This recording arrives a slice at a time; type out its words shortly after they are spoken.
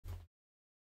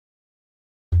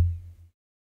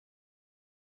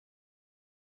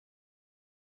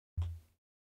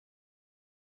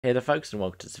Hey there folks and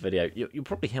welcome to this video. You'll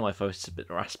probably hear my voice is a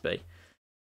bit raspy.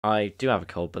 I do have a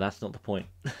cold, but that's not the point.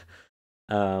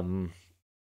 um,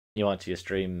 you went to your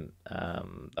stream that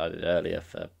I did earlier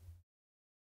for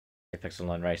Apex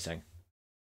Online Racing.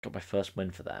 Got my first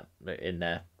win for that in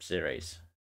their series.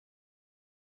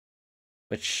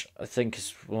 Which I think is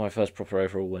one of my first proper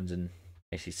overall wins in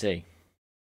ACC.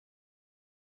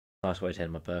 Nice way to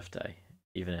end my birthday,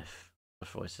 even if my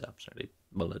voice is absolutely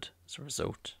mullered as a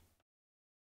result.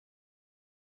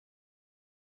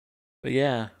 But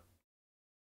yeah,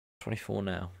 24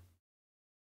 now.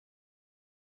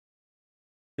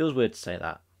 Feels weird to say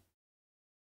that.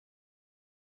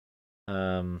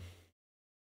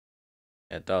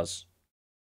 It does.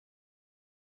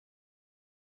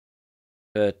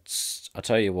 But I'll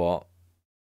tell you what,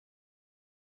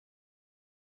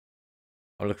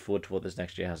 I look forward to what this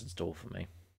next year has in store for me.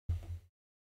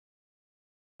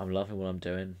 I'm loving what I'm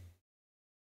doing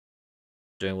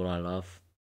what I love.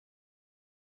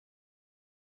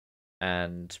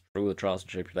 And through all the trials and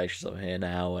tribulations, I'm here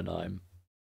now, and I'm,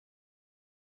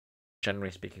 generally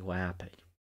speaking, quite happy.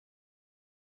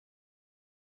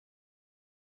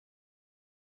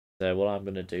 So what I'm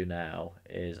going to do now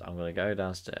is I'm going to go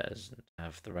downstairs and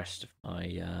have the rest of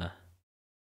my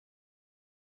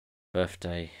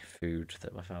birthday food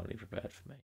that my family prepared for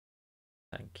me.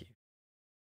 Thank you.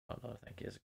 Oh no, thank you.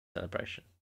 It's a celebration.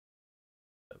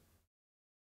 But,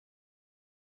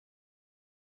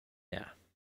 yeah.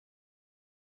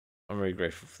 I'm really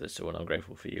grateful for this, and I'm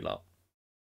grateful for you lot.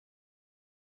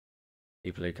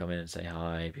 People who come in and say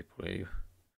hi, people who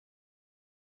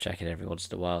check in every once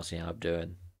in a while, see how I'm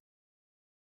doing.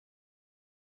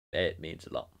 It means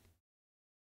a lot.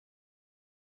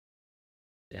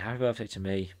 Happy birthday to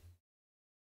me.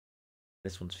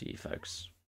 This one's for you folks.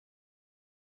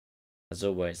 As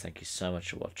always, thank you so much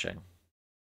for watching.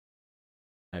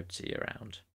 Hope to see you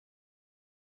around.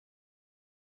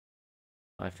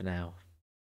 Bye for now.